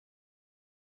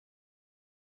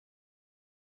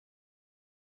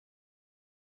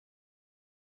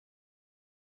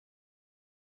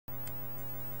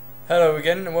Hello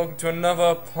again and welcome to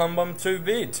another Plumbum 2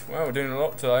 vid. Well, we're doing a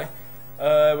lot today.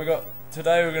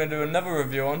 Today we're going to do another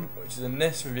review on, which is a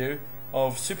NES review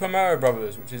of Super Mario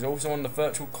Brothers, which is also on the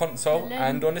Virtual Console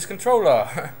and on this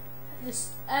controller.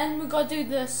 And we're going to do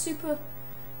the Super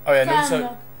Oh yeah,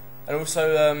 Fan and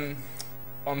also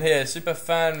on here, Super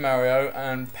Fan Mario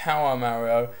and Power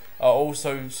Mario are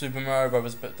also Super Mario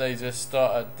Brothers, but they just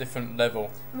start at a different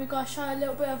level. And we're going to show a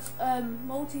little bit of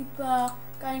multiplayer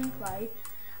gameplay,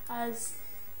 as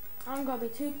I'm going to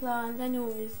be 2-player and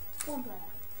Daniel is 1-player.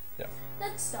 Yeah.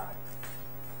 Let's start.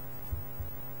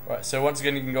 Right, so once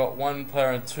again you can got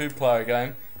 1-player and 2-player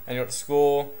game, and you got the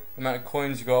score, the amount of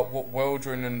coins you got, what world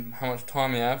you're in and how much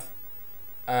time you have.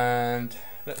 And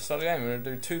let's start the game. We're going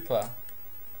to do 2-player.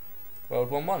 World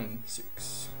 1-1,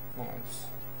 6 lives.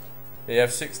 Yeah, you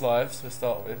have 6 lives to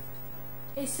start with.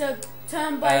 It's a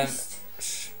turn-based.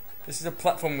 This is a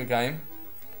platforming game,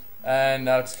 and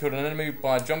to kill an enemy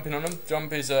by jumping on them.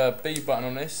 Jump is a B button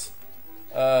on this.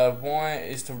 Y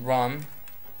is to run.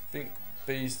 I think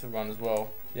B is to run as well.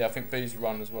 Yeah, I think B is to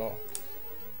run as well.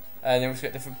 And you also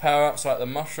get different power-ups like the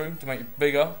mushroom to make you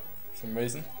bigger for some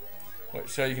reason,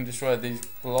 which you can destroy these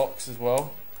blocks as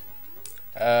well.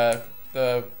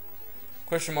 The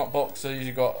question mark box are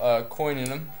usually got a coin in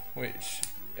them, which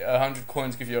 100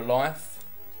 coins give you a life.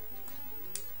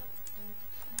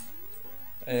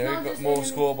 Anyway, you've got more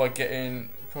score by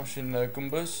crushing the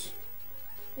Goombas.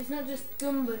 It's not just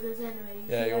Goombas as enemies.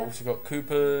 Yeah, you also got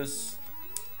Koopas,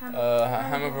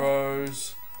 Hammer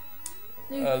Bros,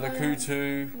 the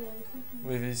Kutu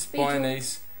with his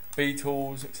spinies,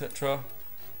 Beetles, etc.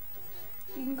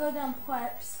 You can go down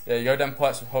pipes. Yeah, you go down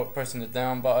pipes with pressing the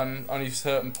down button. Only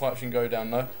certain pipes you can go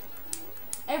down though.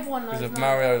 Everyone knows because of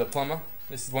Mario the Plumber.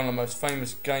 This is one of the most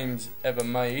famous games ever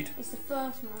made. It's the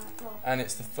first Mario. And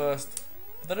it's the first.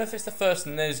 I don't know if it's the first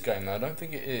NES game though. I don't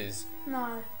think it is.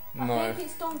 No. No. I think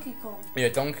it's Donkey Kong. Yeah,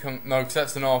 Donkey Kong. No, because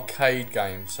that's an arcade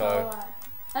game. So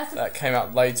that came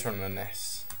out later on the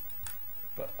NES.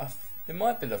 But it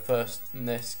might be the first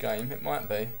NES game. It might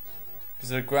be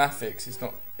because of the graphics.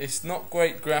 It's not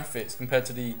great graphics compared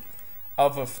to the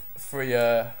other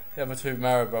the other 2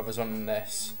 Mario Brothers on the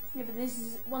NES. Yeah, but this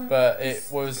is one. But it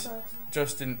was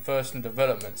just first in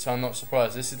development, so I'm not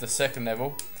surprised. This is the second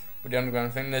level with the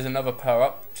underground thing. There's another power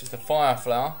up, which is the fire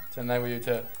flower, to enable you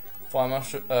to fire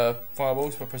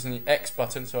fireballs by pressing the X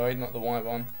button. Sorry, not the Y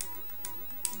one.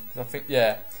 Because I think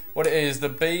what it is, the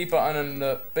B button and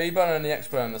the X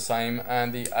button are the same,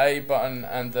 and the A button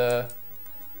and the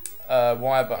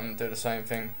Y button do the same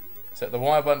thing. Except the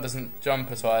Y button doesn't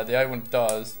jump as high, the A one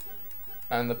does,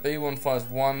 and the B one fires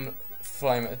 1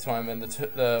 flame at a time, and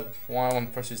the Y one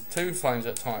presses 2 flames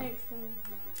at a time.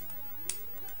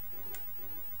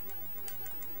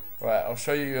 Right, I'll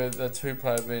show you the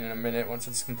 2-player vid in a minute once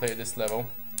it's completed this level,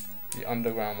 the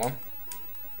underground one.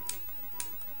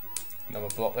 Another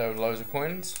block there with loads of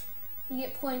coins. You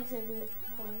get points every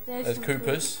point. There's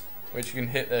Koopas, which you can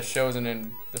hit their shells and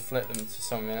then deflect them to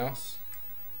something else.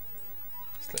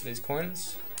 Select these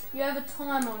coins. You have a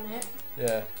time on it.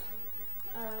 Yeah.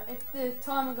 If the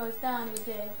timer goes down,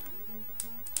 you're dead.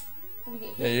 If you get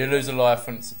hit, yeah, you lose a life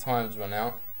once the time's run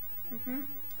out. Is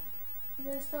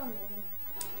there a star near here?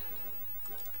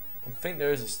 I think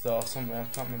there is a star somewhere,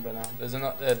 I can't remember now. There's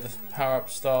another the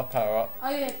star power up. Oh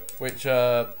yeah. Which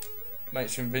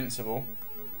makes you invincible.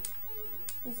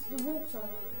 Is the warp zone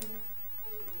over here?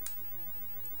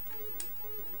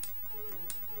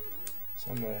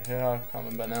 Somewhere here, I can't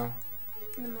remember now.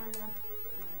 Never mind now.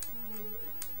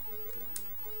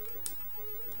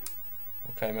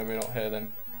 Okay, maybe not here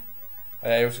then. Oh,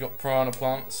 yeah, you also got piranha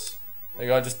plants. There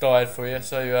you go, I just died for you.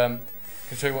 So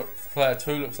can show you what player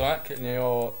 2 looks like. And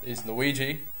here is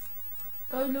Luigi.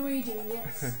 Go Luigi,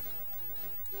 yes.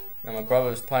 Now my brother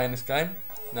is playing this game.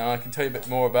 Now I can tell you a bit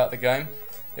more about the game.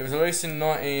 It was released in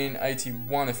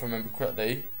 1981, if I remember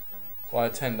correctly, by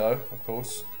Nintendo, of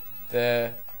course.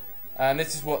 And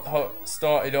this is what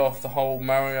started off the whole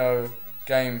Mario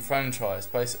game franchise,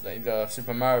 basically, the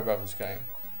Super Mario Brothers game.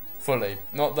 Fully.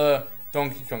 Not the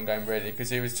Donkey Kong game, really, because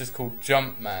he was just called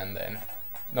Jumpman then,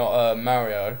 not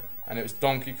Mario. And it was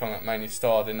Donkey Kong that mainly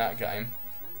starred in that game,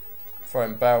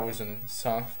 throwing barrels and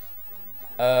stuff.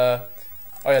 Oh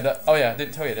yeah, I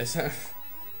didn't tell you this.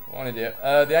 What an idiot.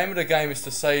 The aim of the game is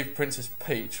to save Princess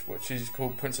Peach, which is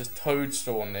called Princess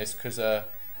Toadstool on this, because they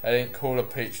didn't call her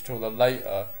Peach till the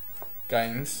later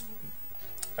games.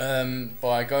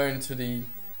 By going to the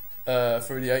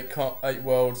through the 8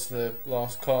 worlds to the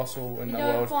last castle in the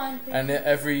world, and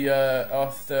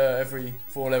after every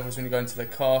 4 levels, when you go into the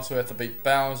castle, you have to beat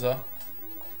Bowser,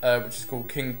 which is called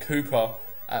King Koopa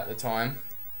at the time.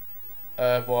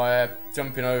 by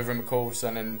jumping over him, of course,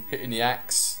 and then hitting the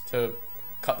axe to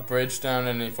cut the bridge down,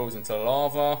 and he falls into the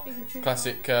lava.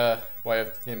 Classic way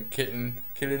of him killing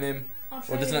him. Well,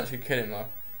 it doesn't actually kill him though.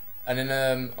 And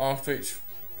then after each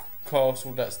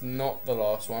castle, that's not the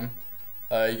last one,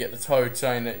 you get the toad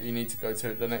saying that you need to go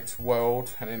to the next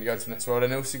world, and then you go to the next world.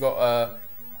 And also you got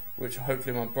which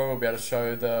hopefully my brother will be able to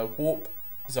show, the warp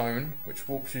zone, which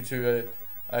warps you to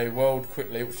a world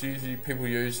quickly, which usually people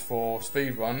use for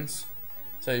speed runs.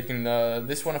 So you can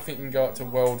this one I think you can go up to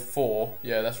world 4.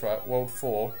 Yeah, that's right, world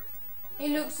 4.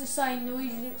 It looks the same.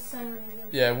 Luigi looks the same when he's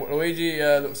in. Yeah, Luigi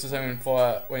looks the same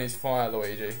when he's Fire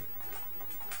Luigi.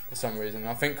 For some reason,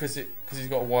 I think because he's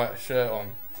got a white shirt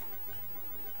on,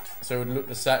 so it would look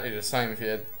exactly the same if he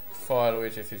had Fire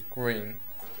Luigi if he's green.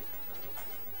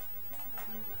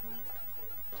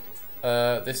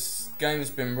 This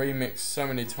game's been remixed so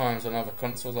many times on other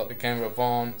consoles like the Game Boy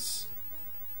Advance,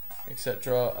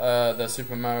 etc. The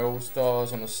Super Mario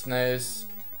All-Stars on the SNES,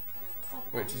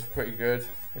 which is pretty good.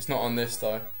 It's not on this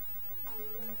though.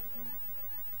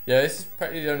 Yeah, this is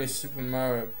practically the only Super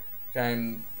Mario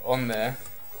game on there.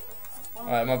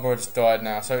 Alright, my brother just died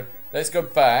now, so let's go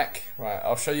back. Right,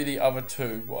 I'll show you the other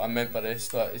two, what I meant by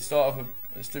this. Like,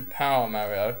 let's do Power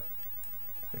Mario.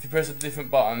 If you press the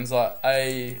different buttons like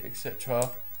A,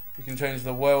 etc., you can change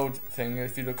the world thing.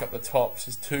 If you look up the top, it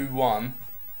says 2-1.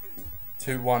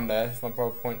 2-1 there, if my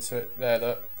brother points to it there,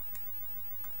 look.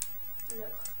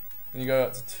 And you go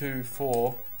up to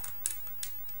 2-4.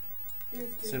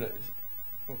 So that,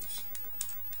 oops.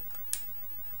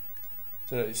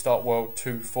 So that you start world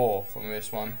 2-4 from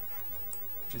this one,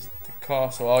 which is the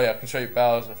castle. Oh yeah, I can show you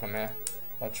Bowser from here.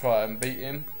 I'll try and beat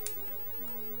him.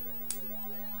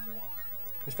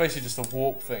 It's basically just a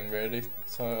warp thing, really.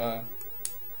 So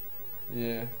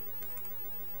yeah.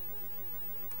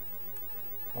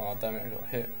 Oh damn it, I got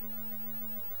hit.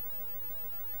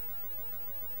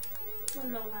 Oh,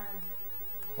 no, man.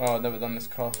 Well, I've never done this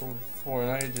castle before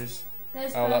in ages.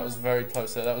 There's Oh, that was very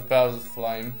close there. That was Bowser's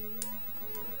flame.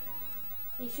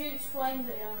 He shoots flames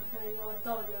at you, so you gotta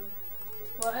dodge him.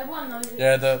 Well, everyone knows it.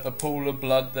 Yeah, the pool of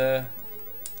blood there.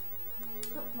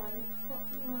 Not blood,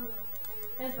 lava.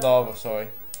 There's Lava, sorry.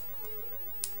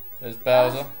 There's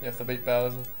Bowser. You have to beat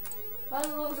Bowser.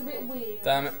 Bowser looks a bit weird.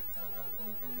 Damn it.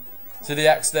 So the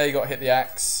axe there, you got to hit the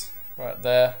axe right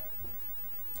there.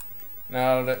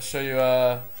 Now let's show you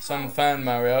Sun Fan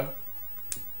Mario,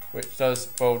 which does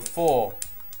world 4.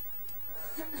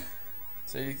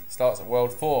 See, starts at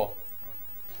world 4.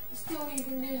 Still, you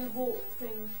can do the warp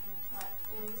thing. Like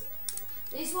this.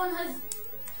 This one has.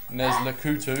 And there's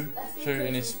Lakutu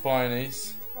shooting his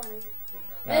spinies.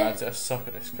 No, I just suck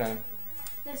at this game.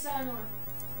 They're so annoying.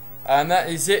 And that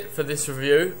is it for this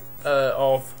review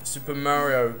of Super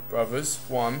Mario Brothers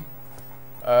 1.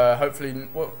 Hopefully,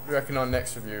 what do you reckon our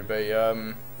next review will be?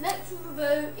 Next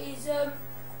review is I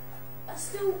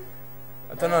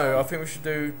don't know. I think we should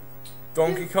do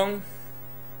Donkey Kong.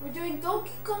 We're doing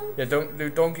Donkey Kong. Yeah, do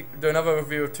another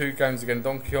review of 2 games again.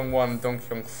 Donkey Kong 1 and Donkey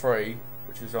Kong 3,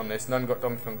 which is on this. None got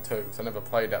Donkey Kong 2 because I never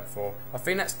played that before. I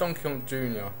think that's Donkey Kong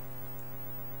Jr.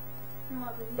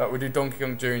 But we do Donkey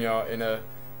Kong Jr. in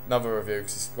another review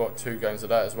because it's got 2 games of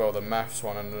that as well, the maths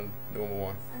one and the normal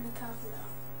one. And the calculator.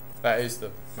 That is the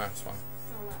maths one.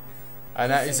 Alright.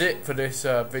 And that is it for this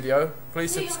video.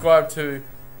 Please subscribe to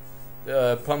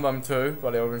Plum Bum 2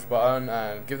 by the orange button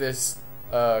and give this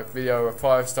video a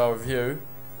 5-star review,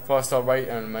 5-star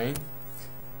rating I mean,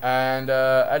 and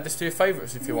add this to your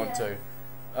favourites if you want to.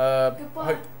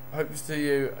 Hope to see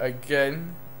you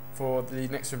again for the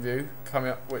next review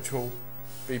coming up, which will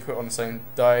be put on the same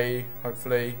day,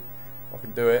 hopefully I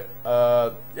can do it.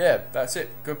 Yeah, that's it,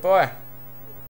 goodbye.